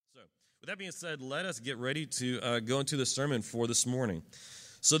With that being said, let us get ready to go into the sermon for this morning.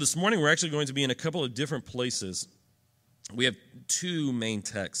 So this morning, we're actually going to be in a couple of different places. We have two main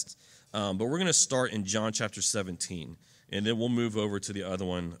texts, but we're going to start in John chapter 17, and then we'll move over to the other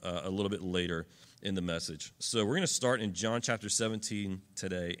one a little bit later in the message. So we're going to start in John chapter 17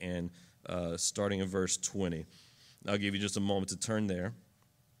 today, and starting in verse 20. I'll give you just a moment to turn there.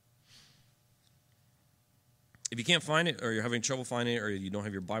 If you can't find it, or you're having trouble finding it, or you don't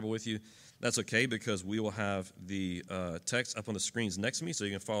have your Bible with you, that's okay, because we will have the text up on the screens next to me, so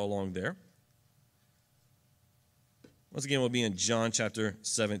you can follow along there. Once again, we'll be in John chapter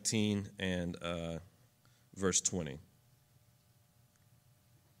 17 and verse 20.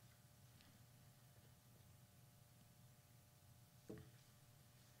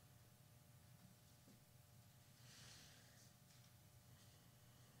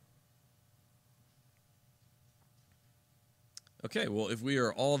 Okay, well, if we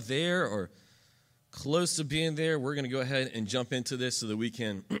are all there or close to being there, we're going to go ahead and jump into this so that we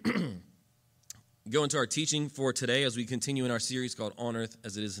can go into our teaching for today as we continue in our series called On Earth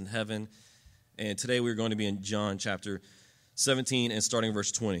as It Is in Heaven. And today we're going to be in John chapter 17 and starting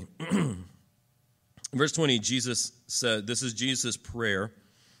verse 20. In verse 20, Jesus said, this is Jesus' prayer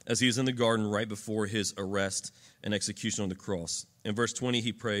as he was in the garden right before his arrest and execution on the cross. In verse 20,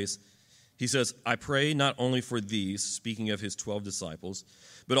 he prays, he says, I pray not only for these, speaking of his 12 disciples,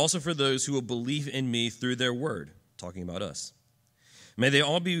 but also for those who will believe in me through their word, talking about us. May they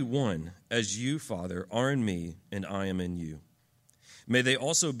all be one, as you, Father, are in me and I am in you. May they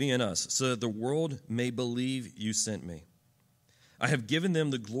also be in us, so that the world may believe you sent me. I have given them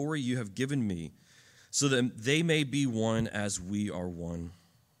the glory you have given me, so that they may be one as we are one.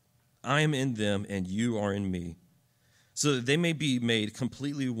 I am in them and you are in me, so that they may be made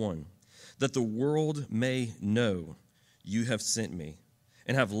completely one, that the world may know you have sent me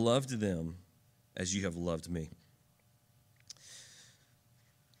and have loved them as you have loved me.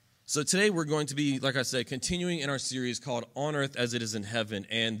 So today we're going to be, like I said, continuing in our series called On Earth as It Is in Heaven.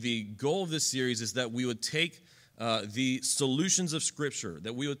 And the goal of this series is that we would take the solutions of Scripture,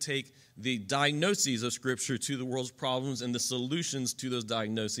 that we would take the diagnoses of Scripture to the world's problems and the solutions to those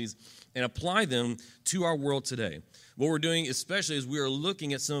diagnoses and apply them to our world today. What we're doing especially is we are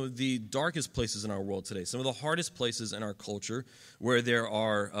looking at some of the darkest places in our world today, some of the hardest places in our culture where there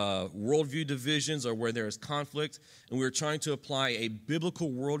are worldview divisions or where there is conflict, and we're trying to apply a biblical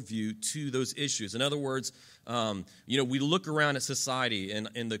worldview to those issues. In other words, we look around at society and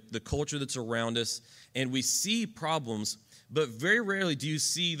the culture that's around us, and we see problems, but very rarely do you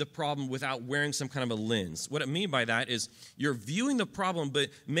see the problem without wearing some kind of a lens. What I mean by that is you're viewing the problem, but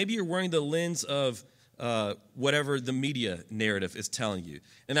maybe you're wearing the lens of whatever the media narrative is telling you.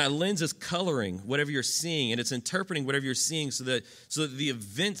 And that lens is coloring whatever you're seeing, and it's interpreting whatever you're seeing so that the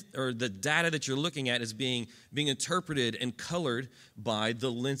event or the data that you're looking at is being interpreted and colored by the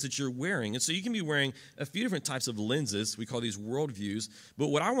lens that you're wearing. And so you can be wearing a few different types of lenses. We call these worldviews. But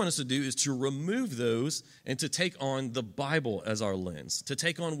what I want us to do is to remove those and to take on the Bible as our lens, to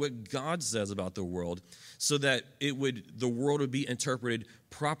take on what God says about the world so that the world would be interpreted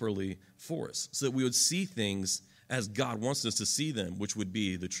properly for us, so that we would see things as God wants us to see them, which would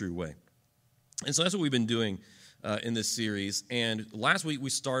be the true way. And so that's what we've been doing in this series. And last week we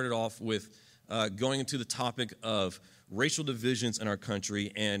started off with going into the topic of racial divisions in our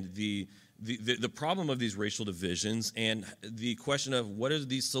country and the problem of these racial divisions and the question of what are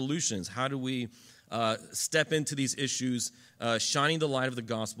these solutions? How do we step into these issues, shining the light of the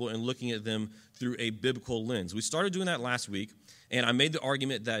gospel and looking at them through a biblical lens? We started doing that last week, and I made the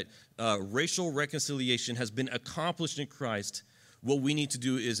argument that racial reconciliation has been accomplished in Christ. What we need to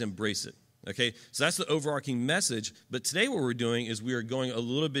do is embrace it. Okay, so that's the overarching message. But today what we're doing is we are going a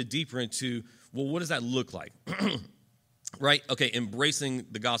little bit deeper into, well, what does that look like? Right? Okay, embracing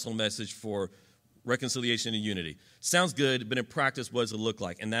the gospel message for reconciliation and unity. Sounds good, but in practice, what does it look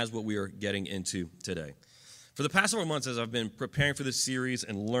like? And that's what we are getting into today. For the past several months, as I've been preparing for this series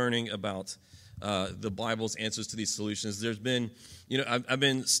and learning about the Bible's answers to these solutions, there's been, I've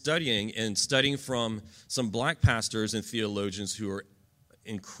been studying from some black pastors and theologians who are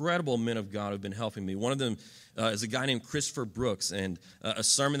incredible men of God who have been helping me. One of them is a guy named Christopher Brooks, and a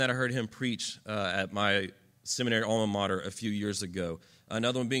sermon that I heard him preach at my seminary alma mater a few years ago.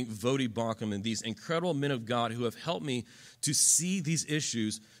 Another one being Vodi Bakum, and these incredible men of God who have helped me to see these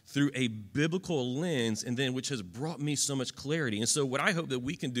issues through a biblical lens, and then which has brought me so much clarity. And so what I hope that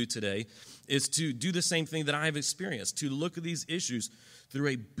we can do today is to do the same thing that I have experienced, to look at these issues through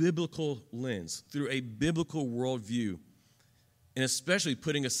a biblical lens, through a biblical worldview, and especially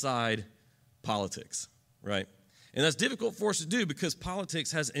putting aside politics, right? And that's difficult for us to do because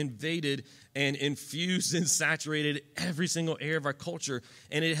politics has invaded and infused and saturated every single area of our culture,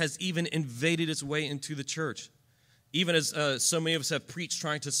 and it has even invaded its way into the church. Even as so many of us have preached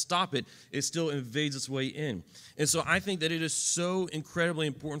trying to stop it, it still invades its way in. And so I think that it is so incredibly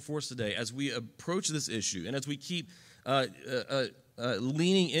important for us today as we approach this issue and as we keep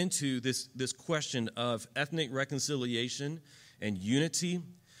leaning into this question of ethnic reconciliation and unity,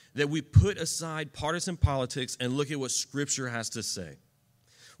 that we put aside partisan politics and look at what Scripture has to say.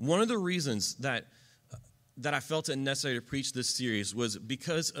 One of the reasons that I felt it necessary to preach this series was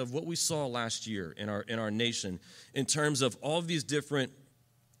because of what we saw last year in our nation in terms of all of these different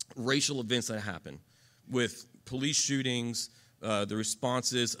racial events that happened with police shootings, the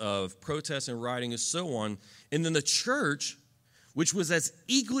responses of protests and rioting and so on, and then the church, which was as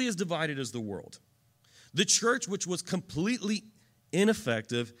equally as divided as the world. The church, which was completely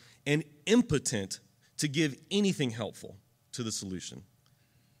ineffective and impotent to give anything helpful to the solution,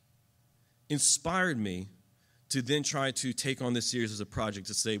 inspired me to then try to take on this series as a project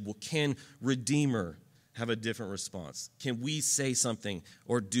to say, well, can Redeemer have a different response? Can we say something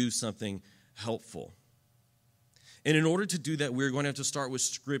or do something helpful? And in order to do that, we're going to have to start with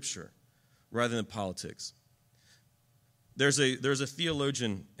Scripture rather than politics. There's a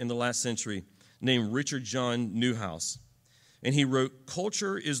theologian in the last century named Richard John Newhouse, and he wrote,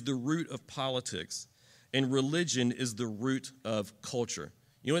 "Culture is the root of politics, and religion is the root of culture."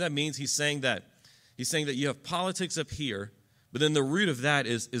 You know what that means? He's saying that you have politics up here, but then the root of that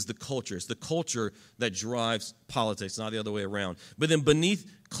is the culture. It's the culture that drives politics, not the other way around. But then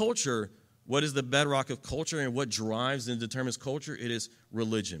beneath culture, what is the bedrock of culture and what drives and determines culture? It is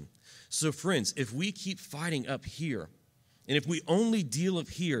religion. So friends, if we keep fighting up here, and if we only deal up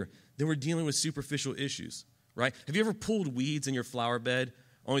here, then we're dealing with superficial issues, right? Have you ever pulled weeds in your flower bed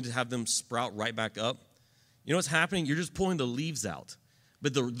only to have them sprout right back up? You know what's happening? You're just pulling the leaves out,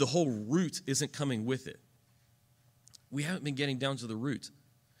 but the whole root isn't coming with it. We haven't been getting down to the root.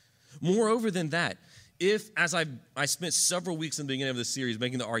 Moreover than that, if, as I spent several weeks in the beginning of this series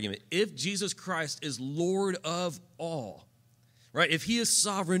making the argument, if Jesus Christ is Lord of all, right? If he is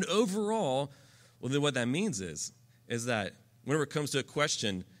sovereign over all, well, then what that means is that whenever it comes to a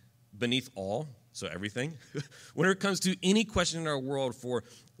question beneath all, so everything, whenever it comes to any question in our world for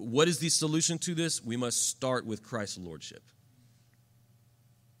what is the solution to this, we must start with Christ's lordship.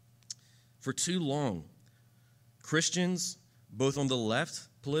 For too long, Christians, both on the left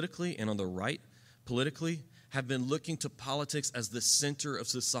politically and on the right politically, have been looking to politics as the center of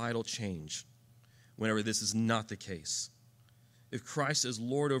societal change, whenever this is not the case. If Christ is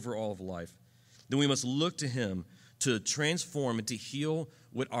Lord over all of life, then we must look to him to transform and to heal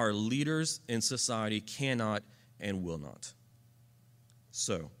what our leaders in society cannot and will not.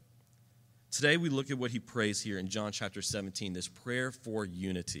 So, today we look at what he prays here in John chapter 17, this prayer for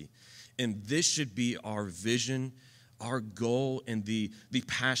unity. And this should be our vision, our goal, and the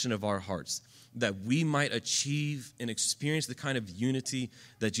passion of our hearts, that we might achieve and experience the kind of unity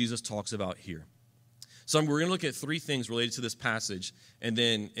that Jesus talks about here. So we're going to look at three things related to this passage, and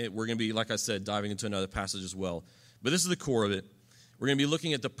then we're going to be, like I said, diving into another passage as well. But this is the core of it. We're going to be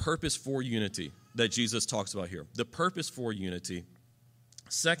looking at the purpose for unity that Jesus talks about here. The purpose for unity.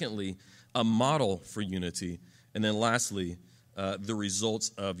 Secondly, a model for unity. And then lastly, the results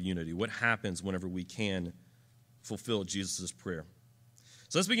of unity. What happens whenever we can fulfill Jesus' prayer.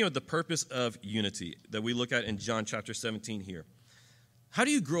 So let's begin with the purpose of unity that we look at in John chapter 17 here. How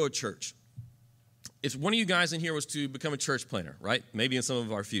do you grow a church? If one of you guys in here was to become a church planner, right? Maybe in some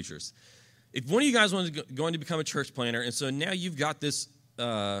of our futures. If one of you guys was going to become a church planner, and so now you've got this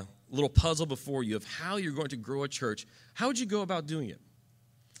little puzzle before you of how you're going to grow a church, how would you go about doing it?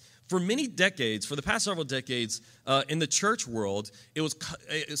 For many decades, for the past several decades, in the church world, it was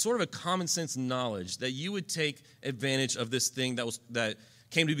sort of a common sense knowledge that you would take advantage of this thing that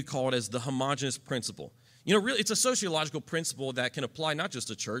came to be called as the homogeneous principle. You know, really, it's a sociological principle that can apply not just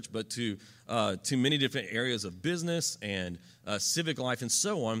to church, but to many different areas of business and civic life and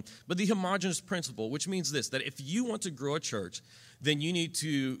so on. But the homogeneous principle, which means this, that if you want to grow a church, then you need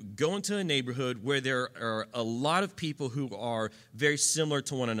to go into a neighborhood where there are a lot of people who are very similar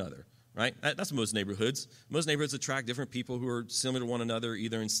to one another, right? That's most neighborhoods. Most neighborhoods attract different people who are similar to one another,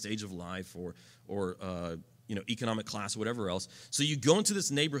 either in stage of life or economic class or whatever else. So you go into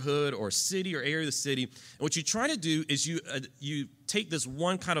this neighborhood or city or area of the city, and what you try to do is you take this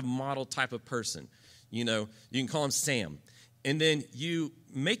one kind of model type of person. You know, you can call him Sam. And then you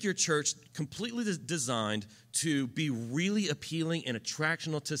make your church completely designed to be really appealing and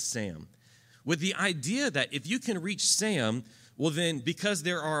attractional to Sam, with the idea that if you can reach Sam, well then, because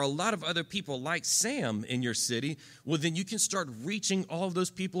there are a lot of other people like Sam in your city, well then you can start reaching all of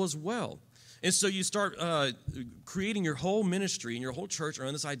those people as well. And so you start creating your whole ministry and your whole church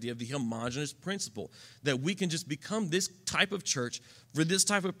around this idea of the homogeneous principle, that we can just become this type of church for this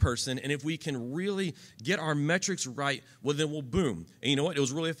type of person, and if we can really get our metrics right, well, then we'll boom. And you know what? It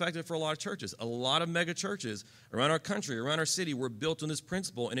was really effective for a lot of churches. A lot of mega churches around our country, around our city, were built on this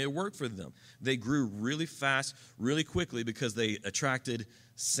principle, and it worked for them. They grew really fast, really quickly, because they attracted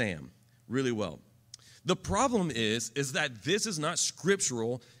Sam really well. The problem is that this is not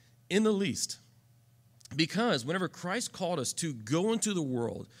scriptural in the least. Because whenever Christ called us to go into the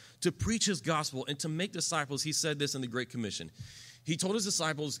world, to preach his gospel, and to make disciples, he said this in the Great Commission. He told his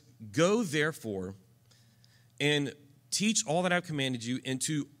disciples, go therefore and teach all that I've commanded you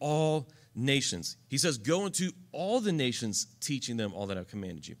into all nations. He says, go into all the nations, teaching them all that I've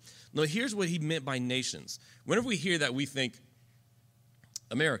commanded you. Now, here's what he meant by nations. Whenever we hear that, we think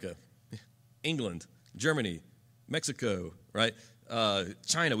America, England, Germany, Mexico, right?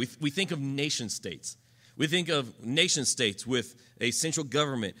 China. We think of nation states. We think of nation states with a central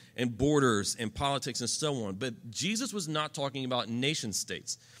government and borders and politics and so on. But Jesus was not talking about nation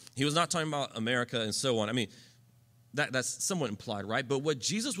states. He was not talking about America and so on. I mean, that's somewhat implied, right? But what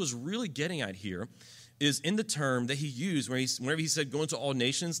Jesus was really getting at here is in the term that he used, whenever he said go into all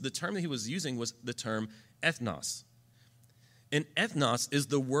nations, the term that he was using was the term ethnos. And ethnos is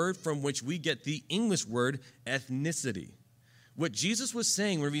the word from which we get the English word ethnicity. What Jesus was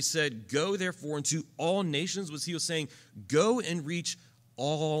saying whenever he said, go therefore into all nations, was he was saying, go and reach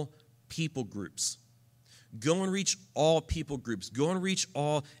all people groups. Go and reach all people groups. Go and reach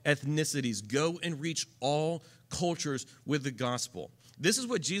all ethnicities. Go and reach all cultures with the gospel. This is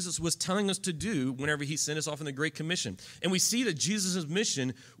what Jesus was telling us to do whenever he sent us off in the Great Commission. And we see that Jesus'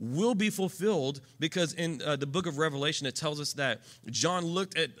 mission will be fulfilled because in the book of Revelation, it tells us that John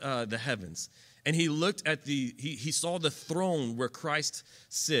looked at the heavens. And he looked at he saw the throne where Christ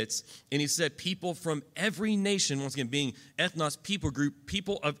sits, and he said people from every nation, once again being ethnos, people group,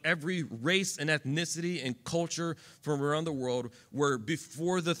 people of every race and ethnicity and culture from around the world were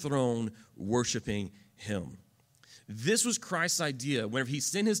before the throne worshiping him. This was Christ's idea whenever he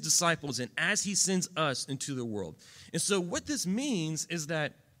sent his disciples and as he sends us into the world. And so what this means is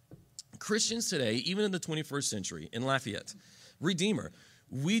that Christians today, even in the 21st century, in Lafayette, Redeemer,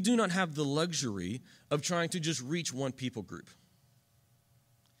 we do not have the luxury of trying to just reach one people group.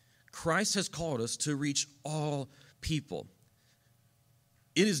 Christ has called us to reach all people.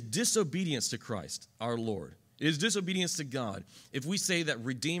 It is disobedience to Christ, our Lord. It is disobedience to God if we say that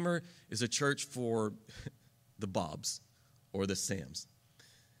Redeemer is a church for the Bobs or the Sams.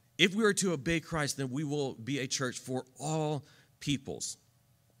 If we are to obey Christ, then we will be a church for all peoples.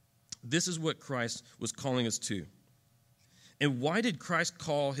 This is what Christ was calling us to. And why did Christ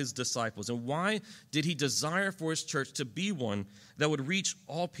call his disciples? And why did he desire for his church to be one that would reach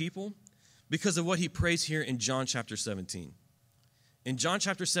all people? Because of what he prays here in John chapter 17. In John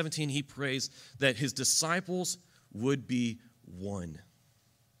chapter 17, he prays that his disciples would be one.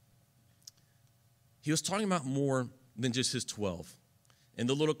 He was talking about more than just his 12 and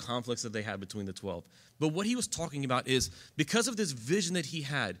the little conflicts that they had between the 12. But what he was talking about is because of this vision that he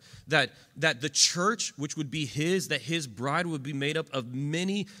had, that the church, which would be his, that his bride would be made up of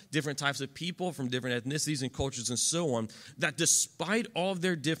many different types of people from different ethnicities and cultures and so on, that despite all of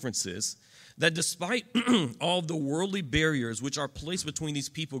their differences, that despite all of the worldly barriers which are placed between these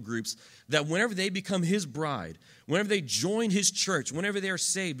people groups, that whenever they become his bride, whenever they join his church, whenever they are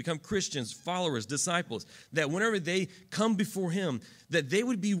saved, become Christians, followers, disciples, that whenever they come before him, that they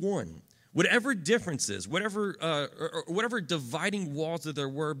would be one. Whatever differences, whatever dividing walls that there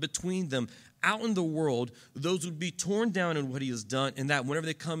were between them out in the world, those would be torn down in what he has done, and that whenever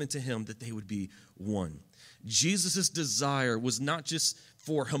they come into him, that they would be one. Jesus' desire was not just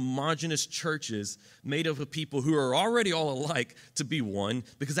for homogeneous churches made up of people who are already all alike to be one,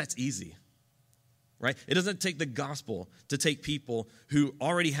 because that's easy, right? It doesn't take the gospel to take people who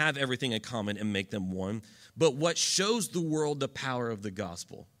already have everything in common and make them one. But what shows the world the power of the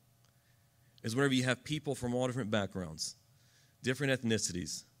gospel is whenever you have people from all different backgrounds, different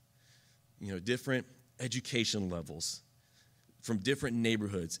ethnicities, different education levels, from different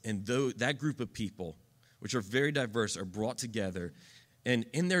neighborhoods, and that group of people, which are very diverse, are brought together and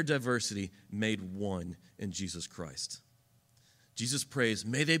in their diversity made one in Jesus Christ. Jesus prays,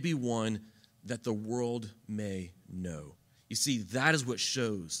 may they be one that the world may know. You see, that is what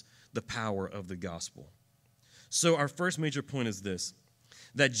shows the power of the gospel. So our first major point is this,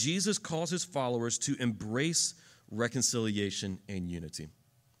 that Jesus calls his followers to embrace reconciliation and unity.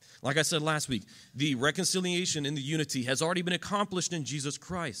 Like I said last week, the reconciliation and the unity has already been accomplished in Jesus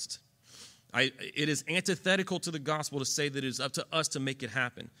Christ. It is antithetical to the gospel to say that it is up to us to make it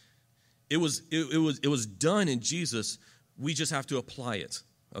happen. It was done in Jesus. We just have to apply it,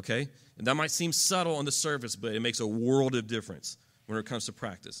 okay? And that might seem subtle on the surface, but it makes a world of difference when it comes to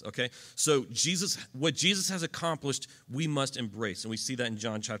practice, okay? So what Jesus has accomplished, we must embrace. And we see that in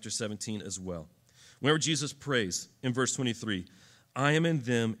John chapter 17 as well. Whenever Jesus prays in verse 23, I am in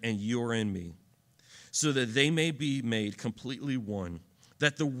them and you are in me, so that they may be made completely one,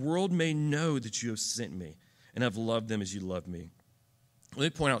 that the world may know that you have sent me and have loved them as you loved me. Let me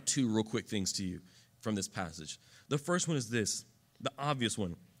point out two real quick things to you from this passage. The first one is this, the obvious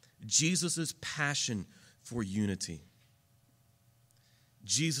one, Jesus' passion for unity.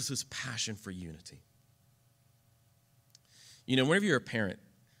 Jesus' passion for unity. You know, whenever you're a parent,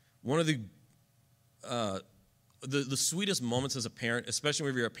 one of the sweetest moments as a parent, especially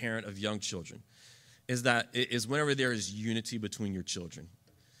whenever you're a parent of young children, is whenever there is unity between your children.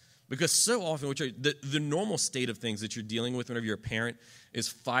 Because so often, the normal state of things that you're dealing with whenever you're a parent is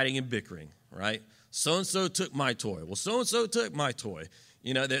fighting and bickering, right? So-and-so took my toy. Well, so-and-so took my toy.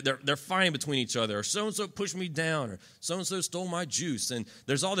 You know, they're fighting between each other. Or so-and-so pushed me down. Or so-and-so stole my juice. And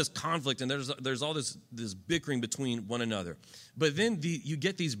there's all this conflict, and there's all this bickering between one another. But then you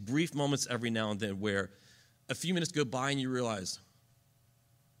get these brief moments every now and then where a few minutes go by and you realize,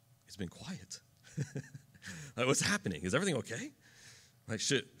 it's been quiet. Like, what's happening? Is everything okay? Like,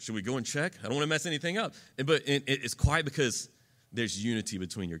 should we go and check? I don't want to mess anything up. But it's quiet because there's unity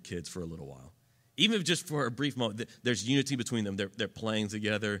between your kids for a little while. Even if just for a brief moment, there's unity between them. They're playing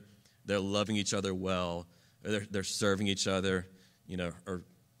together. They're loving each other well. They're serving each other, you know, or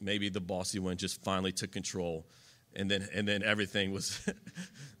maybe the bossy one just finally took control, and then everything was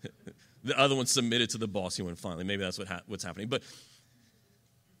the other one submitted to the bossy one finally. Maybe that's what's happening. But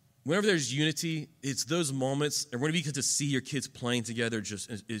whenever there's unity, it's those moments, and when you get to see your kids playing together just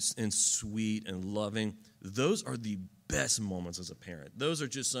and sweet and loving, those are the best moments as a parent. Those are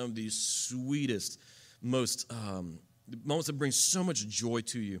just some of the sweetest, most moments that bring so much joy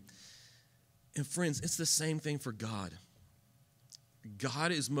to you. And friends, it's the same thing for God.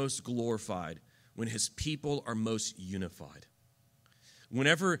 God is most glorified when his people are most unified.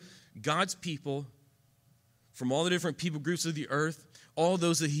 Whenever God's people, from all the different people groups of the earth, all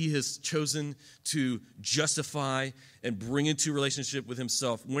those that he has chosen to justify and bring into relationship with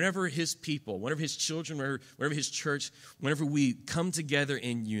himself, whenever his people, whenever his children, whenever his church, whenever we come together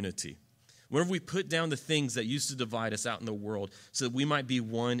in unity, whenever we put down the things that used to divide us out in the world so that we might be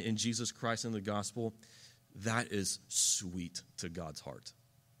one in Jesus Christ and the gospel, that is sweet to God's heart.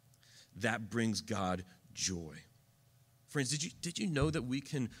 That brings God joy. Friends, did you know that we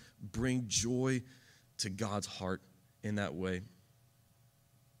can bring joy to God's heart in that way?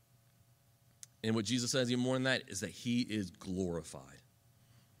 And what Jesus says even more than that is that he is glorified.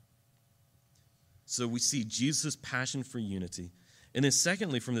 So we see Jesus' passion for unity. And then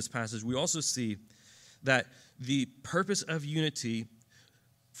secondly, from this passage, we also see that the purpose of unity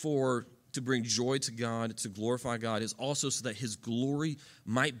to bring joy to God, to glorify God, is also so that his glory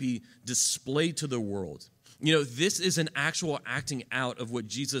might be displayed to the world. You know, this is an actual acting out of what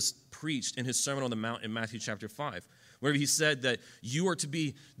Jesus preached in his Sermon on the Mount in Matthew chapter 5. Where he said that you are to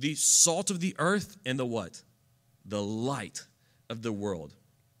be the salt of the earth and the what? The light of the world.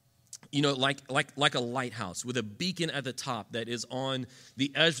 You know, like a lighthouse with a beacon at the top that is on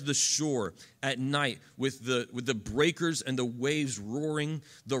the edge of the shore at night with the breakers and the waves roaring,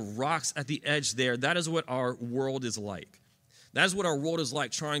 the rocks at the edge there. That is what our world is like. That is what our world is like,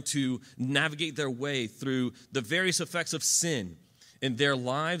 trying to navigate their way through the various effects of sin in their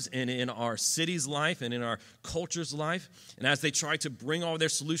lives and in our city's life and in our culture's life. And as they try to bring all their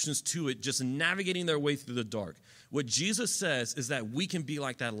solutions to it, just navigating their way through the dark. What Jesus says is that we can be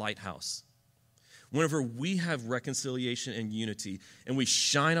like that lighthouse. Whenever we have reconciliation and unity and we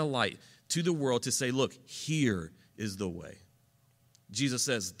shine a light to the world to say, look, here is the way. Jesus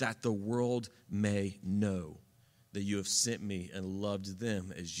says that the world may know that you have sent me and loved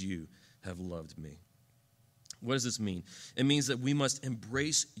them as you have loved me. What does this mean? It means that we must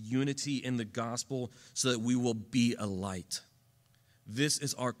embrace unity in the gospel so that we will be a light. This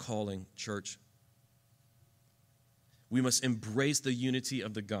is our calling, church. We must embrace the unity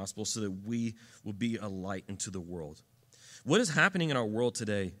of the gospel so that we will be a light into the world. What is happening in our world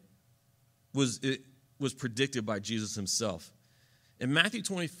today was predicted by Jesus himself. In Matthew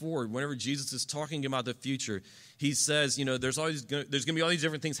 24, whenever Jesus is talking about the future, he says, you know, there's going to be all these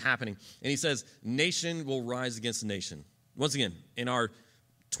different things happening. And he says, nation will rise against nation. Once again, in our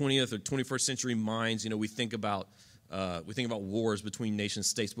 20th or 21st century minds, you know, we think about we think about wars between nation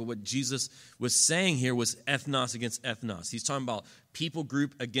states. But what Jesus was saying here was ethnos against ethnos. He's talking about people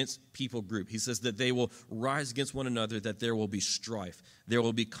group against people group. He says that they will rise against one another, that there will be strife, there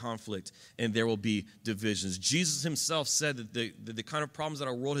will be conflict, and there will be divisions. Jesus himself said that the kind of problems that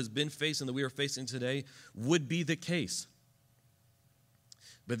our world has been facing, that we are facing today, would be the case,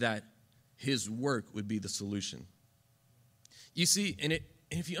 but that his work would be the solution. You see, and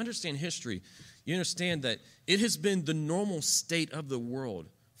if you understand history, you understand that it has been the normal state of the world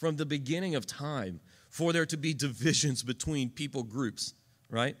from the beginning of time for there to be divisions between people groups,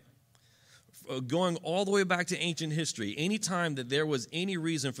 right? Going all the way back to ancient history, any time that there was any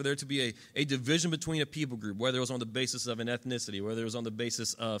reason for there to be a division between a people group, whether it was on the basis of an ethnicity, whether it was on the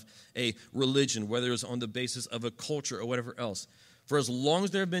basis of a religion, whether it was on the basis of a culture or whatever else, for as long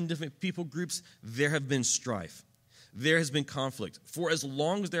as there have been different people groups, there have been strife. There has been conflict. For as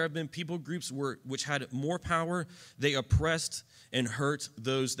long as there have been people groups which had more power, they oppressed and hurt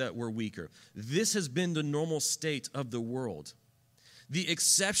those that were weaker. This has been the normal state of the world. The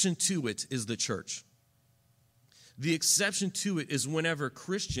exception to it is the church. The exception to it is whenever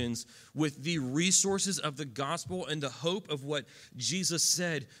Christians, with the resources of the gospel and the hope of what Jesus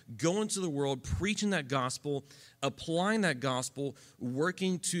said, go into the world preaching that gospel, applying that gospel,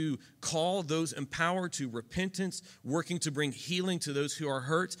 working to call those empowered to repentance, working to bring healing to those who are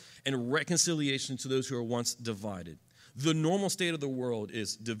hurt, and reconciliation to those who are once divided. The normal state of the world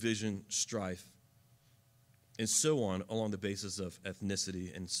is division, strife, and so on, along the basis of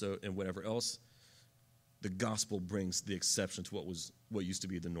ethnicity and whatever else. The gospel brings the exception to what used to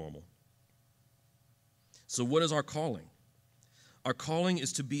be the normal. So what is our calling? Our calling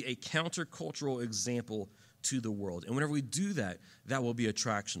is to be a countercultural example to the world. And whenever we do that, that will be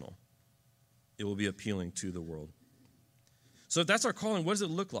attractional. It will be appealing to the world. So if that's our calling, what does it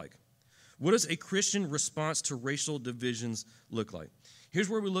look like? What does a Christian response to racial divisions look like? Here's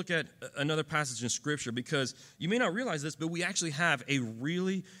where we look at another passage in Scripture, because you may not realize this, but we actually have a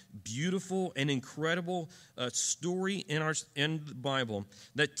really beautiful and incredible story in the Bible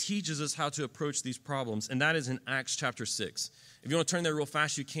that teaches us how to approach these problems, and that is in Acts chapter 6. If you want to turn there real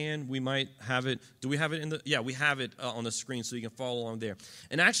fast, you can. We might have it. Do we have it Yeah, we have it on the screen, so you can follow along there.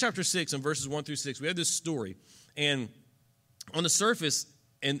 In Acts chapter 6, and verses 1 through 6, we have this story, and on the surface,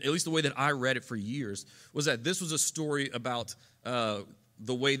 and at least the way that I read it for years, was that this was a story about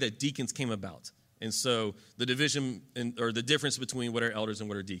the way that deacons came about. And so the division or the difference between what are elders and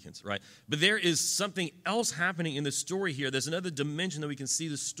what are deacons, right? But there is something else happening in the story here. There's another dimension that we can see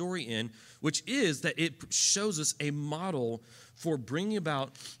the story in, which is that it shows us a model for bringing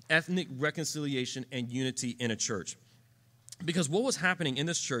about ethnic reconciliation and unity in a church. Because what was happening in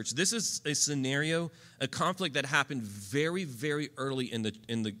this church, this is a scenario, a conflict that happened very, very early in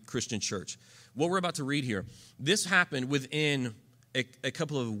the Christian church. What we're about to read here, this happened within a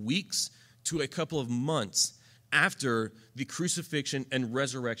couple of weeks to a couple of months after the crucifixion and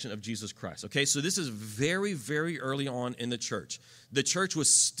resurrection of Jesus Christ. Okay, so this is very, very early on in the church. The church was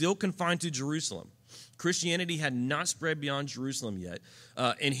still confined to Jerusalem. Christianity had not spread beyond Jerusalem yet.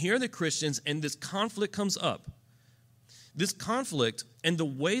 And here are the Christians, and this conflict comes up. This conflict and the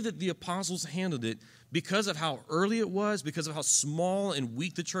way that the apostles handled it, because of how early it was, because of how small and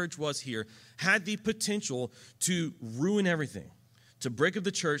weak the church was here, had the potential to ruin everything, to break up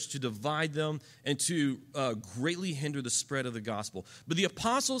the church, to divide them, and to greatly hinder the spread of the gospel. But the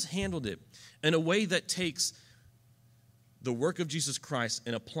apostles handled it in a way that takes the work of Jesus Christ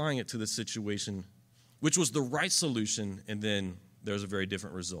and applying it to the situation, which was the right solution, and then there's a very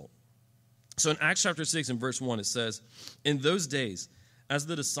different result. So in Acts chapter 6 and verse 1, it says, "In those days, as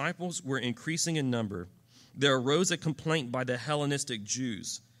the disciples were increasing in number, there arose a complaint by the Hellenistic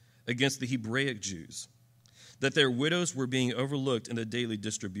Jews against the Hebraic Jews, that their widows were being overlooked in the daily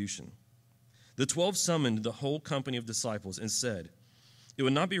distribution. The 12 summoned the whole company of disciples and said, 'It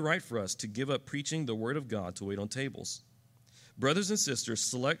would not be right for us to give up preaching the word of God to wait on tables. Brothers and sisters,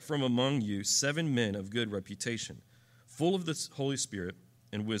 select from among you 7 men of good reputation, full of the Holy Spirit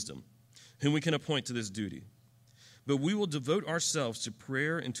and wisdom, whom we can appoint to this duty. But we will devote ourselves to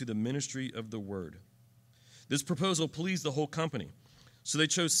prayer and to the ministry of the word.' This proposal pleased the whole company. So they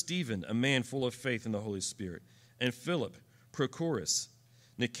chose Stephen, a man full of faith in the Holy Spirit, and Philip, Prochorus,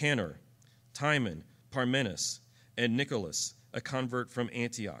 Nicanor, Timon, Parmenas, and Nicholas, a convert from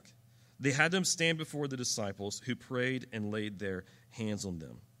Antioch. They had them stand before the disciples, who prayed and laid their hands on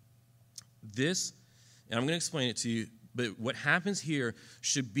them." This, and I'm going to explain it to you, but what happens here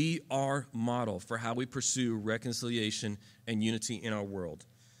should be our model for how we pursue reconciliation and unity in our world.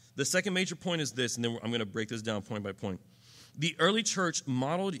 The second major point is this, and then I'm going to break this down point by point. The early church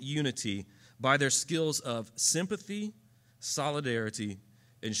modeled unity by their skills of sympathy, solidarity,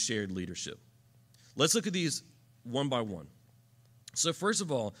 and shared leadership. Let's look at these one by one. So first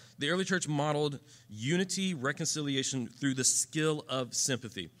of all, the early church modeled unity, reconciliation through the skill of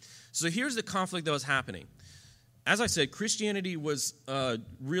sympathy. So here's the conflict that was happening. As I said, Christianity was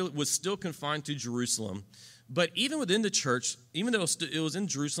still confined to Jerusalem, but even within the church, even though it was in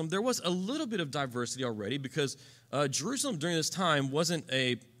Jerusalem, there was a little bit of diversity already because Jerusalem during this time wasn't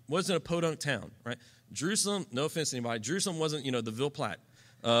a podunk town, right? Jerusalem, no offense to anybody, Jerusalem wasn't, the Ville Platte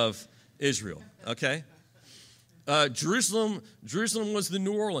of Israel, okay? Jerusalem was the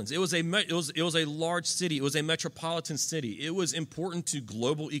New Orleans. It was a large city. It was a metropolitan city. It was important to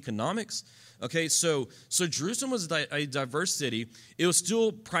global economics. Okay, so Jerusalem was a diverse city. It was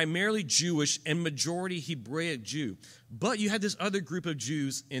still primarily Jewish and majority Hebraic Jew. But you had this other group of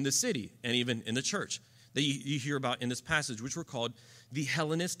Jews in the city and even in the church that you hear about in this passage, which were called the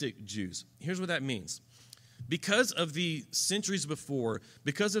Hellenistic Jews. Here's what that means. Because of the centuries before,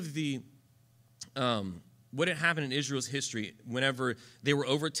 because of the what had happened in Israel's history whenever they were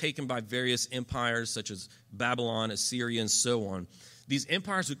overtaken by various empires such as Babylon, Assyria, and so on, these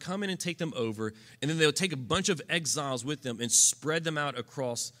empires would come in and take them over, and then they would take a bunch of exiles with them and spread them out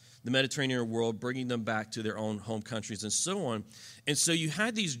across the Mediterranean world, bringing them back to their own home countries and so on. And so you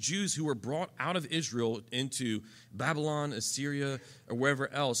had these Jews who were brought out of Israel into Babylon, Assyria, or wherever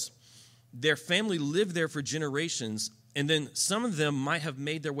else. Their family lived there for generations, and then some of them might have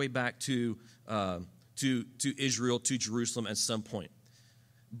made their way back to Israel, to Jerusalem at some point.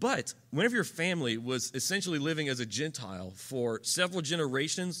 But whenever your family was essentially living as a Gentile for several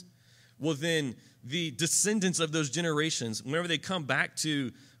generations, well, then the descendants of those generations, whenever they come back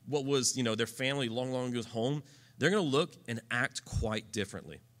to what was, their family long ago's home, they're going to look and act quite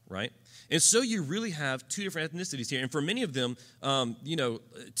differently, right? And so you really have two different ethnicities here. And for many of them,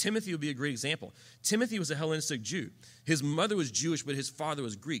 Timothy would be a great example. Timothy was a Hellenistic Jew. His mother was Jewish, but his father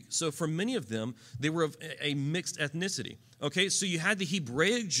was Greek. So for many of them, they were of a mixed ethnicity. Okay, so you had the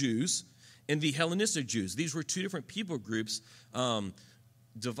Hebraic Jews and the Hellenistic Jews. These were two different people groups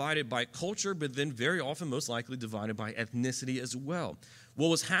divided by culture, but then very often, most likely, divided by ethnicity as well. What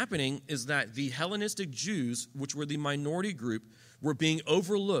was happening is that the Hellenistic Jews, which were the minority group, were being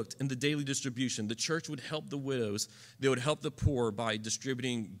overlooked in the daily distribution. The church would help the widows. They would help the poor by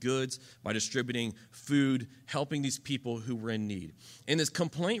distributing goods, by distributing food, helping these people who were in need. And this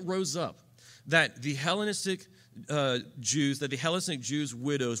complaint rose up that the Hellenistic Jews'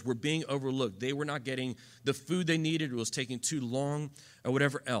 widows were being overlooked. They were not getting the food they needed. It was taking too long or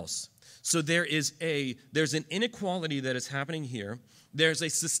whatever else. So there's an inequality that is happening here. There's a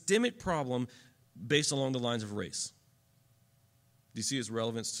systemic problem based along the lines of race. Do you see its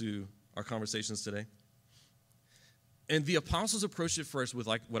relevance to our conversations today? And the apostles approached it first with,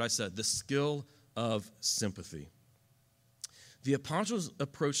 like what I said, the skill of sympathy. The apostles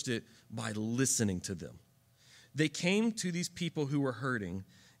approached it by listening to them. They came to these people who were hurting,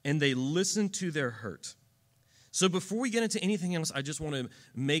 and they listened to their hurt. So before we get into anything else, I just want to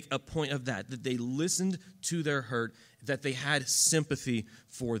make a point of that they listened to their hurt, that they had sympathy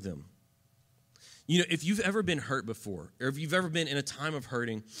for them. If you've ever been hurt before, or if you've ever been in a time of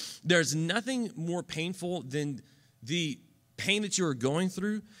hurting, there's nothing more painful than the pain that you were going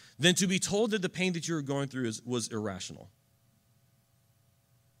through, than to be told that the pain that you were going through was irrational.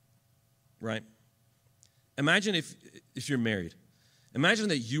 Right? Imagine if you're married. Imagine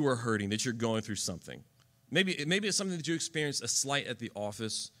that you are hurting, that you're going through something. Maybe it's something that you experienced, a slight at the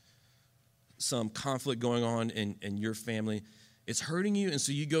office, some conflict going on in your family. It's hurting you, and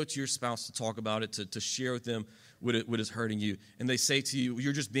so you go to your spouse to talk about it, to share with them what is hurting you. And they say to you,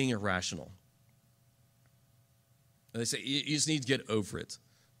 you're just being irrational. And they say, you just need to get over it,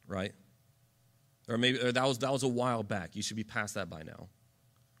 right? Or that was a while back. You should be past that by now,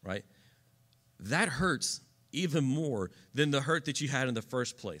 right? That hurts even more than the hurt that you had in the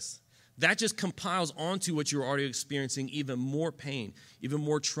first place. That just compiles onto what you're already experiencing, even more pain, even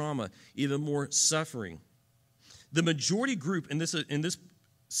more trauma, even more suffering. The majority group in this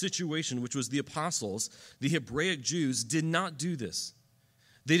situation, which was the apostles, the Hebraic Jews, did not do this.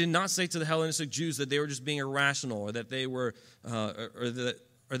 They did not say to the Hellenistic Jews that they were just being irrational, or that they were,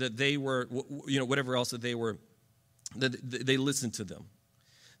 or that they were, whatever else that they were. That they listened to them.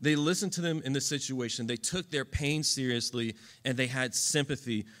 They listened to them in this situation. They took their pain seriously, and they had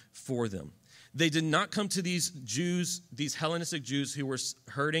sympathy for them. They did not come to these Jews, these Hellenistic Jews who were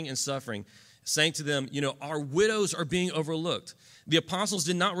hurting and suffering, saying to them, our widows are being overlooked. The apostles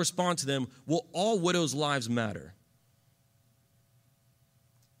did not respond to them, well, all widows' lives matter.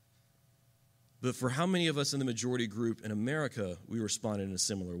 But for how many of us in the majority group in America, we responded in a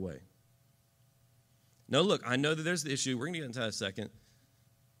similar way? No, look, I know that there's the issue. We're going to get into that in a second.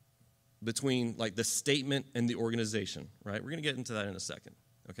 Between like the statement and the organization, right? We're going to get into that in a second,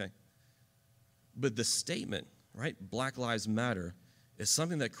 okay? But the statement, right, Black Lives Matter, is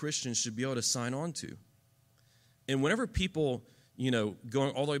something that Christians should be able to sign on to. And whenever people,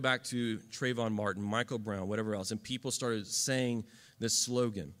 going all the way back to Trayvon Martin, Michael Brown, whatever else, and people started saying this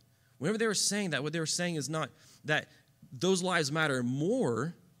slogan, whenever they were saying that, what they were saying is not that those lives matter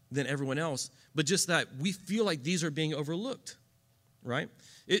more than everyone else, but just that we feel like these are being overlooked, right?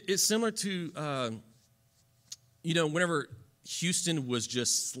 It's similar to, whenever Houston was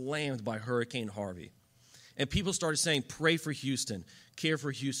just slammed by Hurricane Harvey. And people started saying, pray for Houston, care for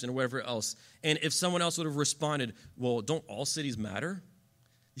Houston, or whatever else. And if someone else would have responded, well, don't all cities matter?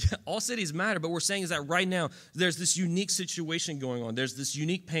 Yeah, all cities matter, but we're saying is that right now there's this unique situation going on. There's this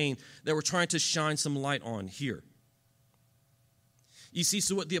unique pain that we're trying to shine some light on here. You see,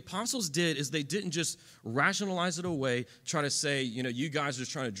 so what the apostles did is they didn't just rationalize it away, try to say, you guys are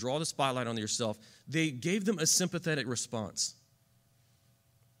just trying to draw the spotlight on yourself. They gave them a sympathetic response.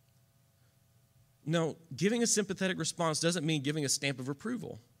 No, giving a sympathetic response doesn't mean giving a stamp of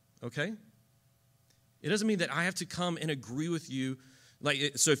approval, okay? It doesn't mean that I have to come and agree with you.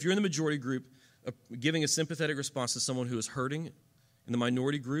 So if you're in the majority group, giving a sympathetic response to someone who is hurting in the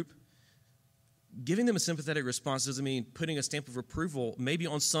minority group, giving them a sympathetic response doesn't mean putting a stamp of approval maybe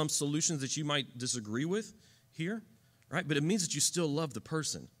on some solutions that you might disagree with here, right? But it means that you still love the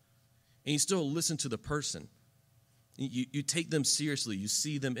person and you still listen to the person. You take them seriously. You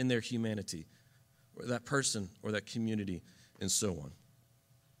see them in their humanity, or that person or that community, and so on.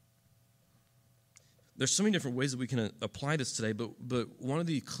 There's so many different ways that we can apply this today, but one of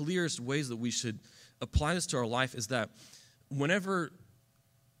the clearest ways that we should apply this to our life is that whenever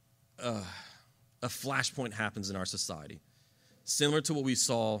a flashpoint happens in our society, similar to what we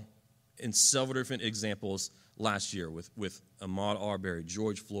saw in several different examples last year with Ahmaud Arbery,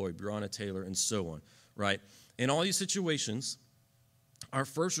 George Floyd, Breonna Taylor, and so on, right? In all these situations, our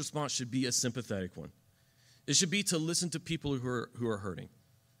first response should be a sympathetic one. It should be to listen to people who are hurting,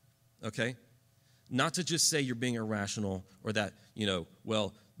 okay? Not to just say you're being irrational or that,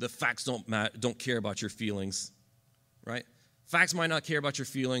 the facts don't care about your feelings, right? Facts might not care about your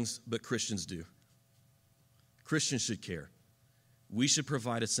feelings, but Christians do. Christians should care. We should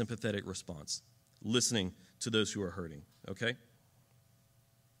provide a sympathetic response, listening to those who are hurting, okay?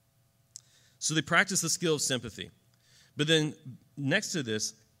 So they practice the skill of sympathy. But then next to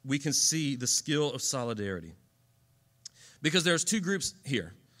this, we can see the skill of solidarity. Because there's two groups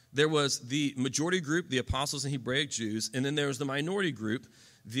here. There was the majority group, the apostles and Hebraic Jews, and then there was the minority group,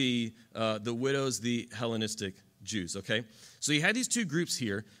 the widows, the Hellenistic Jews, okay? So you had these two groups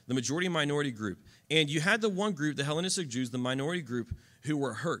here, the majority and minority group. And you had the one group, the Hellenistic Jews, the minority group, who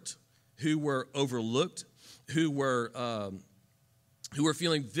were hurt, who were overlooked, who were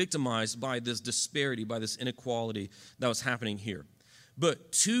feeling victimized by this disparity, by this inequality that was happening here. But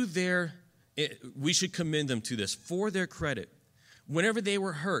we should commend them to this. For their credit, whenever they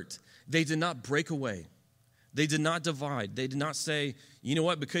were hurt, they did not break away. They did not divide. They did not say, you know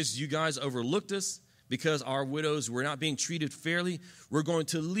what, because you guys overlooked us, because our widows were not being treated fairly, we're going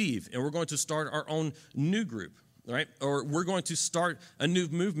to leave and we're going to start our own new group, right? Or we're going to start a new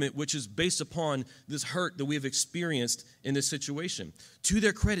movement which is based upon this hurt that we have experienced in this situation. To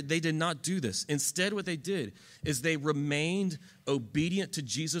their credit, they did not do this. Instead, what they did is they remained obedient to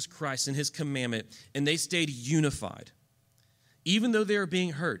Jesus Christ and his commandment, and they stayed unified. Even though they were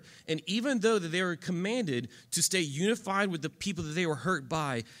being hurt, and even though that they were commanded to stay unified with the people that they were hurt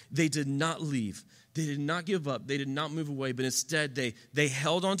by, they did not leave. They did not give up. They did not move away, but instead they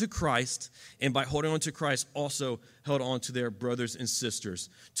held on to Christ, and by holding on to Christ also held on to their brothers and sisters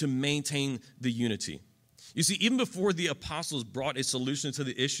to maintain the unity. You see, even before the apostles brought a solution to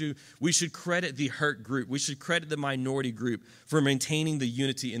the issue, we should credit the hurt group. We should credit the minority group for maintaining the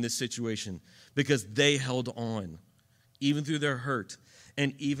unity in this situation because they held on, even through their hurt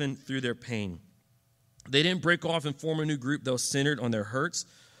and even through their pain. They didn't break off and form a new group that was centered on their hurts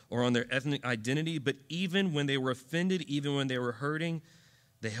or on their ethnic identity, but even when they were offended, even when they were hurting,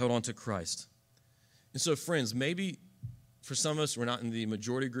 they held on to Christ. And so, friends, maybe for some of us, we're not in the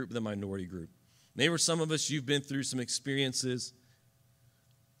majority group, but the minority group. Maybe for some of us, you've been through some experiences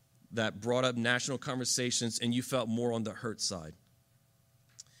that brought up national conversations, and you felt more on the hurt side.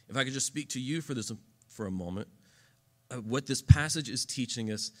 If I could just speak to you for a moment, what this passage is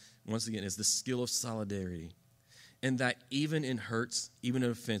teaching us, once again, is the skill of solidarity. And that even in hurts, even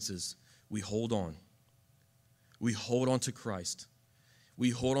in offenses, we hold on. We hold on to Christ. We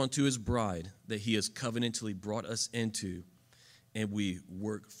hold on to his bride that he has covenantally brought us into, and we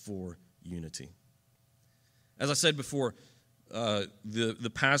work for unity. As I said before,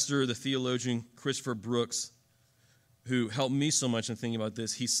 the pastor, the theologian, Christopher Brooks, who helped me so much in thinking about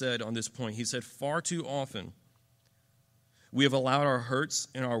this, he said on this point, he said, far too often we have allowed our hurts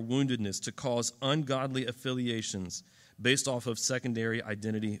and our woundedness to cause ungodly affiliations based off of secondary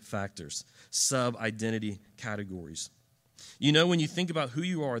identity factors, sub-identity categories. You know, when you think about who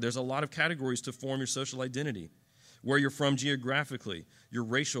you are, there's a lot of categories to form your social identity. Where you're from geographically, your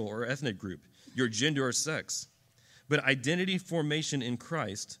racial or ethnic group, your gender or sex. But identity formation in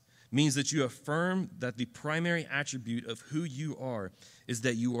Christ means that you affirm that the primary attribute of who you are is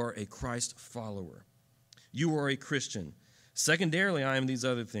that you are a Christ follower. You are a Christian. Secondarily, I am these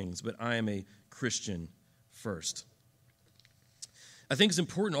other things, but I am a Christian first. I think it's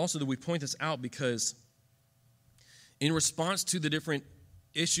important also that we point this out because in response to the different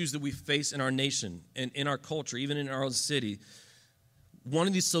issues that we face in our nation and in our culture, even in our own city, one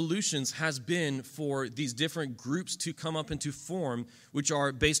of these solutions has been for these different groups to come up and to form, which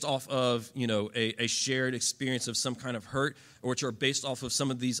are based off of, a shared experience of some kind of hurt, or which are based off of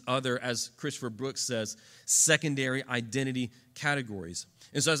some of these other, as Christopher Brooks says, secondary identity categories.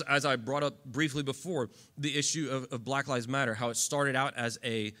 And so as I brought up briefly before, the issue of Black Lives Matter, how it started out as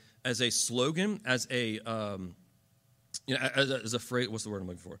a slogan, as a phrase, what's the word I'm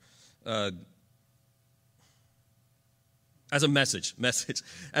looking for? As a message.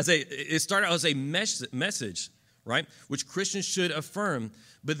 It started out as a message, right? Which Christians should affirm.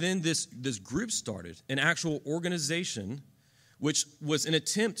 But then this group started, an actual organization, which was an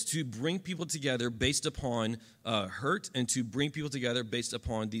attempt to bring people together based upon hurt and to bring people together based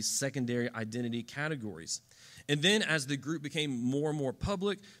upon these secondary identity categories. And then as the group became more and more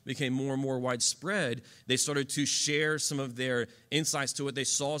public, became more and more widespread, they started to share some of their insights to what they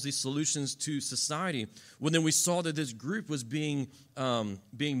saw as these solutions to society. Well, then we saw that this group was being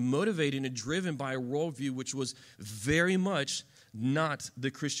motivated and driven by a worldview which was very much not the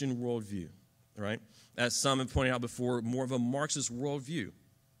Christian worldview, right? As some have pointed out before, more of a Marxist worldview.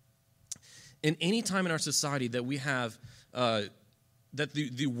 And any time in our society that we have that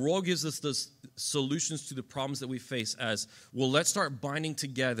the world gives us the solutions to the problems that we face as, well, let's start binding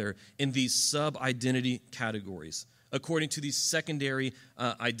together in these sub-identity categories, according to these secondary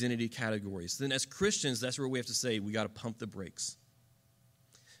identity categories. Then as Christians, that's where we have to say, we got to pump the brakes.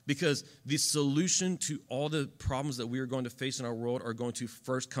 Because the solution to all the problems that we are going to face in our world are going to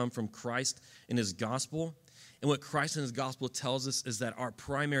first come from Christ and his gospel. And what Christ and his gospel tells us is that our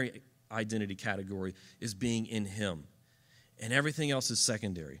primary identity category is being in him. And everything else is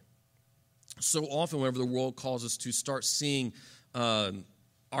secondary. So often, whenever the world calls us to start seeing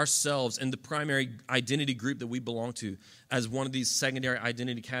ourselves and the primary identity group that we belong to as one of these secondary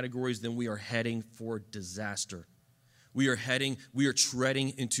identity categories, then we are heading for disaster. We are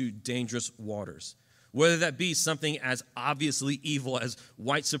treading into dangerous waters. Whether that be something as obviously evil as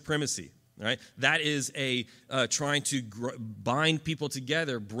white supremacy, right? That is trying to bind people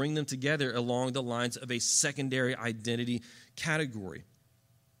together, bring them together along the lines of a secondary identity category.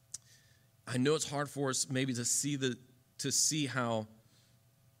 I know it's hard for us maybe to see how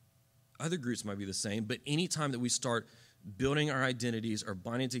other groups might be the same, but anytime that we start building our identities or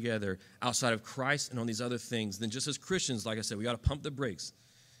binding together outside of Christ and on these other things, then just as Christians, like I said, we got to pump the brakes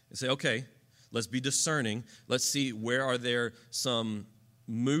and say, okay, let's be discerning. Let's see where are there some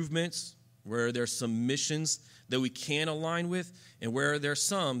movements, where are there some missions that we can align with, and where are there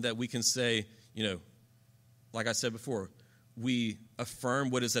some that we can say, like I said before, we affirm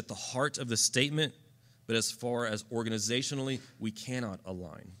what is at the heart of the statement, but as far as organizationally, we cannot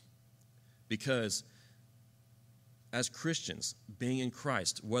align. Because as Christians, being in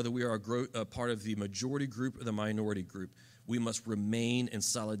Christ, whether we are a part of the majority group or the minority group, we must remain in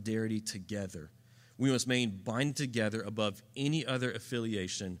solidarity together. We must remain bind together above any other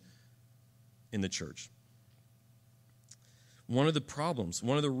affiliation in the church. One of the problems,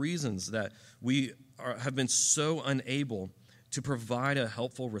 one of the reasons that we have been so unable to provide a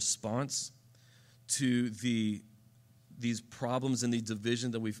helpful response to these problems and the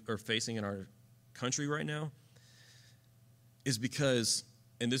division that we are facing in our country right now is because,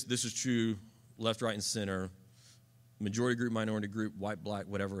 and this is true left, right, and center, majority group, minority group, white, black,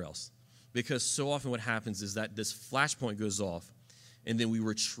 whatever else. Because so often what happens is that this flashpoint goes off, and then we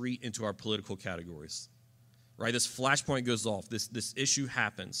retreat into our political categories, right? This flashpoint goes off. This issue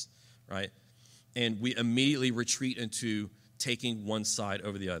happens, right? And we immediately retreat into taking one side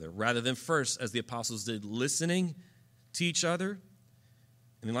over the other, rather than first, as the apostles did, listening to each other.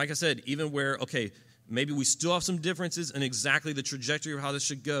 And then, like I said, even where, okay, maybe we still have some differences in exactly the trajectory of how this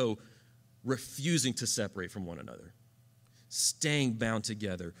should go, refusing to separate from one another. staying bound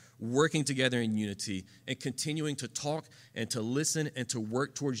together, working together in unity, and continuing to talk and to listen and to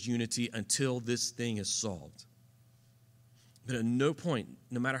work towards unity until this thing is solved. But at no point,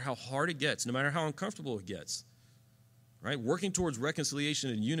 no matter how hard it gets, no matter how uncomfortable it gets, right? Working towards reconciliation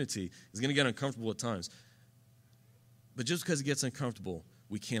and unity is going to get uncomfortable at times. But just because it gets uncomfortable,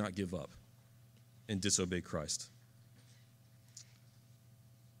 we cannot give up and disobey Christ.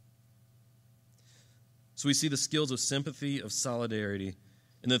 So we see the skills of sympathy, of solidarity,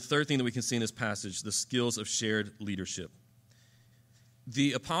 and the third thing that we can see in this passage, the skills of shared leadership.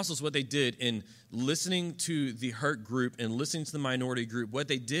 The apostles, what they did in listening to the hurt group and listening to the minority group, what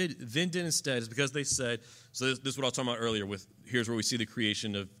they did instead is because they said, so this is what I was talking about earlier with, here's where we see the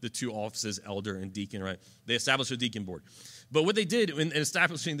creation of the two offices, elder and deacon, right? They established a deacon board. But what they did in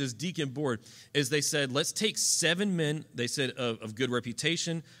establishing this deacon board is they said, let's take 7 men, they said, of good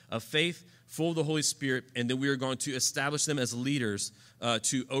reputation, of faith, full of the Holy Spirit, and then we are going to establish them as leaders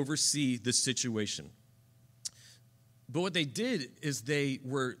to oversee this situation. But what they did is they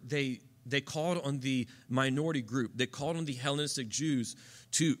called on the minority group. They called on the Hellenistic Jews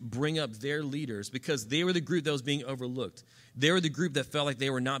to bring up their leaders because they were the group that was being overlooked. They were the group that felt like they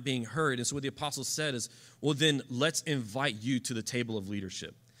were not being heard. And so what the apostles said is, well, then let's invite you to the table of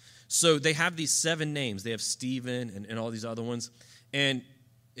leadership. So they have these 7 names. They have Stephen and all these other ones. And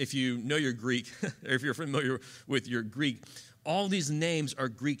if you know your Greek, or if you're familiar with your Greek, all these names are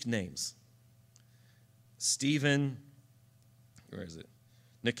Greek names. Stephen, where is it?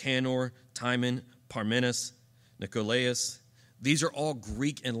 Nicanor, Timon, Parmenas, Nicolaus. These are all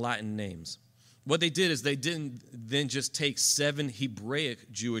Greek and Latin names. What they did is they didn't then just take 7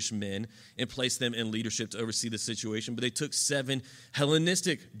 Hebraic Jewish men and place them in leadership to oversee the situation, but they took 7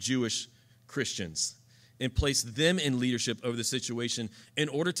 Hellenistic Jewish Christians and placed them in leadership over the situation in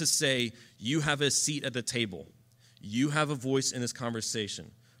order to say, you have a seat at the table. You have a voice in this conversation,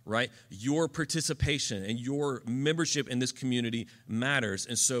 right? Your participation and your membership in this community matters,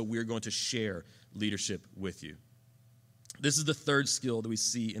 and so we're going to share leadership with you. This is the third skill that we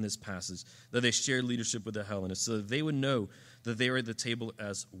see in this passage, that they shared leadership with the Hellenists so that they would know that they were at the table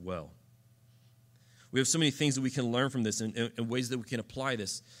as well. We have so many things that we can learn from this and ways that we can apply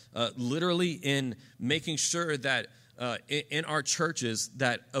this. Literally in making sure that in our churches,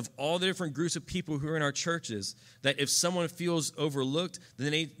 that of all the different groups of people who are in our churches, that if someone feels overlooked,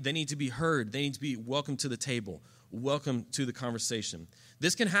 then they need to be heard. They need to be welcomed to the table, welcome to the conversation.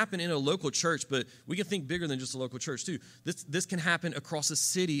 This can happen in a local church, but we can think bigger than just a local church too. This can happen across a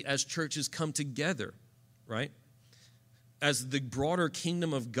city as churches come together, right? As the broader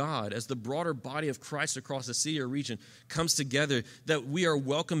kingdom of God, as the broader body of Christ across a city or region comes together, that we are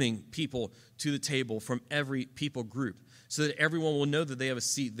welcoming people to the table from every people group so that everyone will know that they have a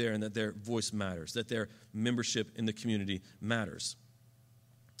seat there and that their voice matters, that their membership in the community matters.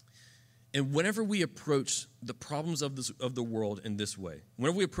 And whenever we approach the problems of the world in this way,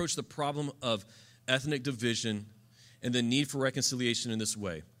 whenever we approach the problem of ethnic division and the need for reconciliation in this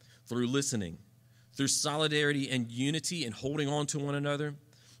way, through listening, through solidarity and unity and holding on to one another,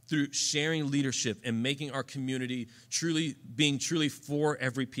 through sharing leadership and making our community being truly for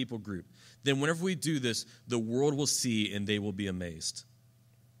every people group, then whenever we do this, the world will see and they will be amazed.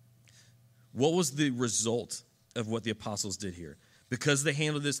 What was the result of what the apostles did here? Because they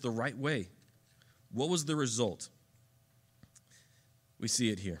handled this the right way. What was the result? We see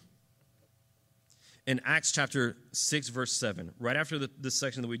it here. In Acts chapter 6, verse 7, right after this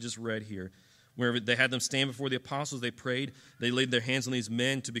section that we just read here, where they had them stand before the apostles, they prayed, they laid their hands on these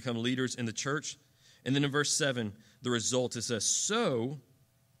men to become leaders in the church. And then in verse 7, the result, it says, so,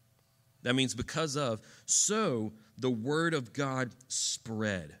 that means because of, so the word of God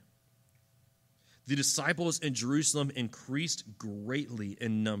spread. The disciples in Jerusalem increased greatly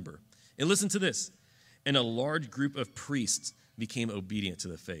in number. And listen to this. And a large group of priests became obedient to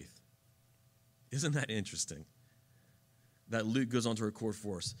the faith. Isn't that interesting? That Luke goes on to record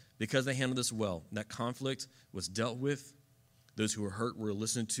for us. Because they handled this well, that conflict was dealt with. Those who were hurt were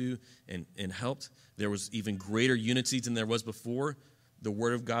listened to and helped. There was even greater unity than there was before. The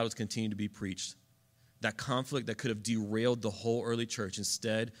word of God was continuing to be preached. That conflict that could have derailed the whole early church,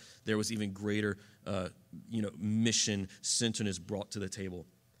 instead, there was even greater mission centeredness brought to the table.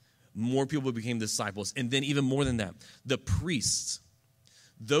 More people became disciples. And then even more than that, the priests,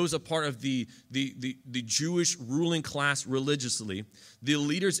 those a part of the Jewish ruling class religiously, the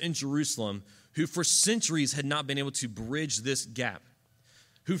leaders in Jerusalem, who for centuries had not been able to bridge this gap,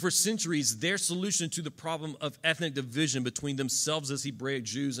 who for centuries, their solution to the problem of ethnic division between themselves as Hebraic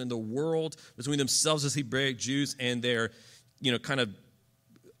Jews and the world, between themselves as Hebraic Jews and their, kind of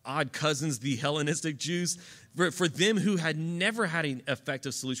odd cousins, the Hellenistic Jews, For them who had never had an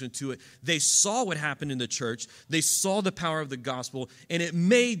effective solution to it, they saw what happened in the church. They saw the power of the gospel, and it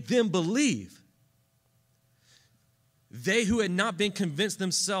made them believe. They who had not been convinced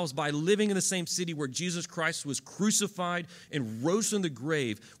themselves by living in the same city where Jesus Christ was crucified and rose from the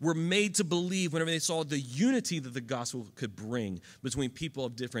grave were made to believe whenever they saw the unity that the gospel could bring between people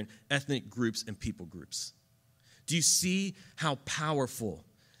of different ethnic groups and people groups. Do you see how powerful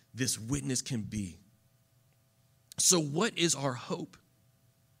this witness can be? So what is our hope?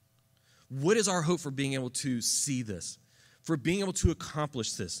 What is our hope for being able to see this, for being able to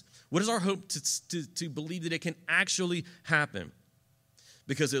accomplish this? What is our hope to believe that it can actually happen?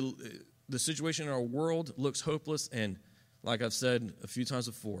 Because the situation in our world looks hopeless, and like I've said a few times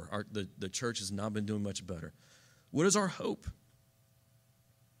before, the church has not been doing much better. What is our hope?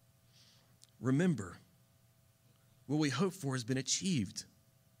 Remember, what we hope for has been achieved.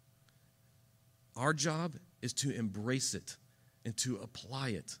 Our job is to embrace it and to apply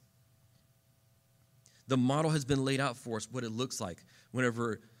it. The model has been laid out for us, what it looks like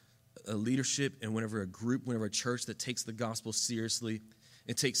whenever a leadership and whenever a group, whenever a church that takes the gospel seriously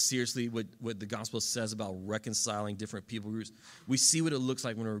and takes seriously what the gospel says about reconciling different people groups. We see what it looks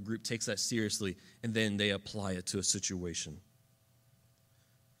like whenever a group takes that seriously and then they apply it to a situation.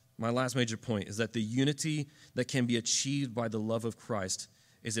 My last major point is that the unity that can be achieved by the love of Christ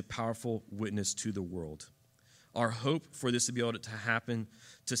is a powerful witness to the world. Our hope for this to be able to happen,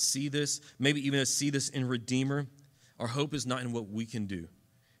 to see this, maybe even to see this in Redeemer, our hope is not in what we can do.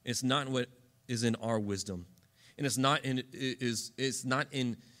 It's not in what is in our wisdom. And it's not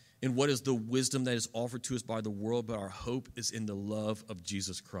in what is the wisdom that is offered to us by the world, but our hope is in the love of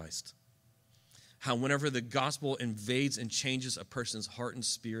Jesus Christ. How whenever the gospel invades and changes a person's heart and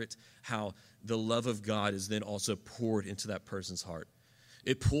spirit, how the love of God is then also poured into that person's heart.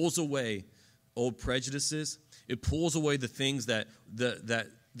 It pulls away old prejudices. It pulls away the things that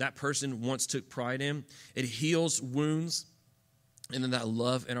that person once took pride in. It heals wounds. And then that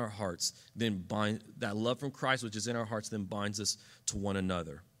love in our hearts, that love from Christ, which is in our hearts, then binds us to one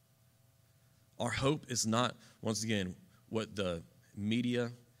another. Our hope is not, once again, what the media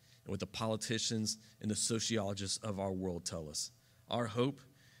and what the politicians and the sociologists of our world tell us. Our hope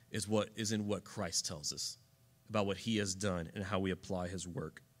is what is in what Christ tells us about what he has done and how we apply his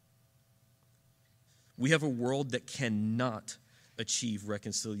work. We have a world that cannot achieve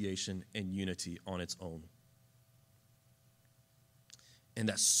reconciliation and unity on its own. And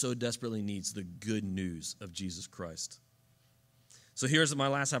that so desperately needs the good news of Jesus Christ. So here's my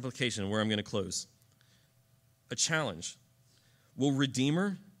last application where I'm going to close. A challenge. Will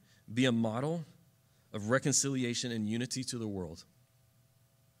Redeemer be a model of reconciliation and unity to the world?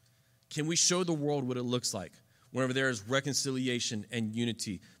 Can we show the world what it looks like whenever there is reconciliation and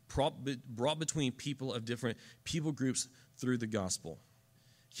unity brought between people of different people groups through the gospel?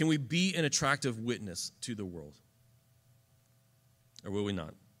 Can we be an attractive witness to the world? Or will we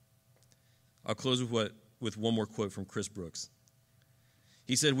not? I'll close with one more quote from Chris Brooks.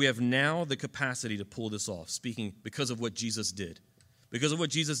 He said, "We have now the capacity to pull this off," speaking because of what Jesus did. Because of what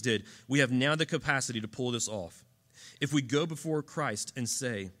Jesus did, we have now the capacity to pull this off. If we go before Christ and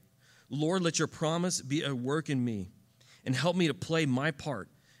say, "Lord, let your promise be at work in me and help me to play my part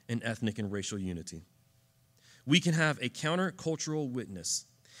in ethnic and racial unity," we can have a countercultural witness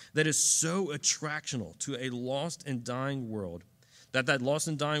that is so attractional to a lost and dying world that lost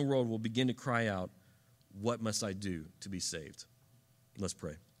and dying world will begin to cry out, "What must I do to be saved?" Let's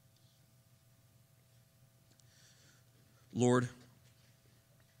pray. Lord,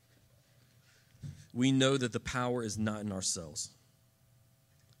 we know that the power is not in ourselves.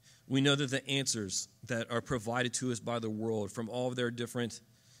 We know that the answers that are provided to us by the world from all of their different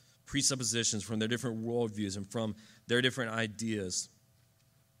presuppositions, from their different worldviews, and from their different ideas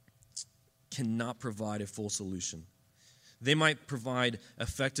cannot provide a full solution. They might provide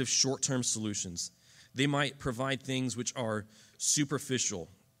effective short-term solutions. They might provide things which are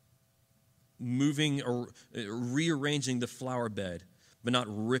superficial, moving or rearranging the flower bed, but not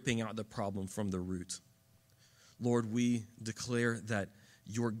ripping out the problem from the root. Lord, we declare that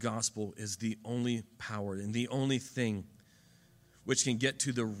your gospel is the only power and the only thing which can get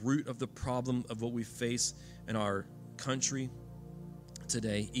to the root of the problem of what we face in our country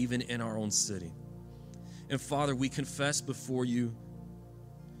today, even in our own city. And Father, we confess before you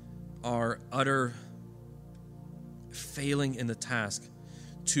our utter failing in the task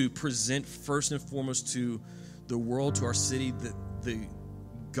to present first and foremost to the world, to our city, the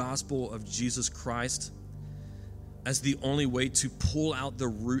gospel of Jesus Christ as the only way to pull out the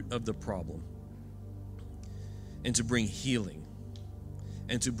root of the problem and to bring healing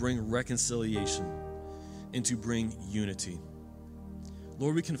and to bring reconciliation and to bring unity.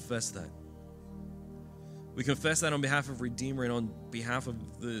 Lord, we confess that. We confess that on behalf of Redeemer and on behalf of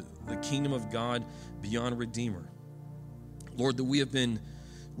the kingdom of God beyond Redeemer. Lord, that we have been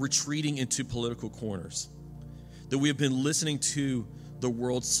retreating into political corners, that we have been listening to the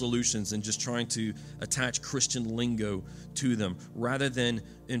world's solutions and just trying to attach Christian lingo to them, rather than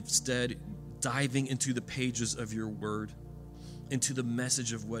instead diving into the pages of your word, into the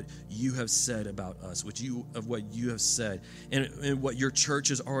message of what you have said about us, what you have said, and what your church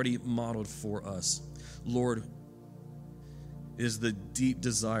has already modeled for us. Lord, it is the deep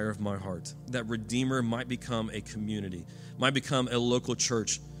desire of my heart that Redeemer might become a community, might become a local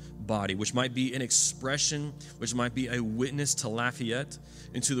church body, which might be an expression, which might be a witness to Lafayette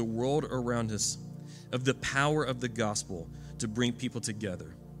and to the world around us of the power of the gospel to bring people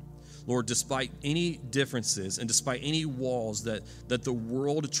together. Lord, despite any differences and despite any walls that the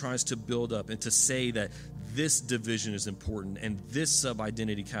world tries to build up and to say that this division is important and this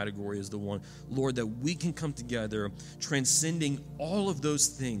sub-identity category is the one, Lord, that we can come together transcending all of those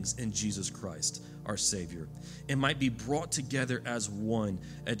things in Jesus Christ, our Savior, and might be brought together as one.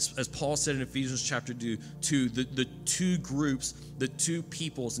 As Paul said in Ephesians chapter 2, the two groups, the two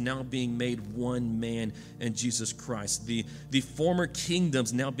peoples now being made one man in Jesus Christ. The former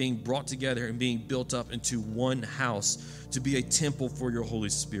kingdoms now being brought together and being built up into one house to be a temple for your Holy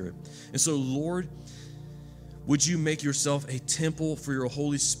Spirit. And so, Lord, would you make yourself a temple for your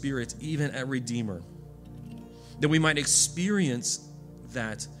Holy Spirit even at Redeemer, that we might experience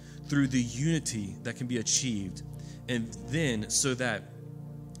that through the unity that can be achieved, and then so that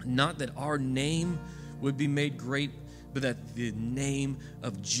not that our name would be made great, but that the name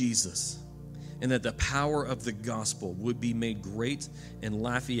of Jesus and that the power of the gospel would be made great in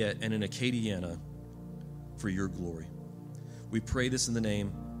Lafayette and in Acadiana for your glory. We pray this in the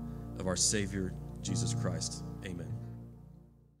name of our Savior, Jesus Christ. Amen.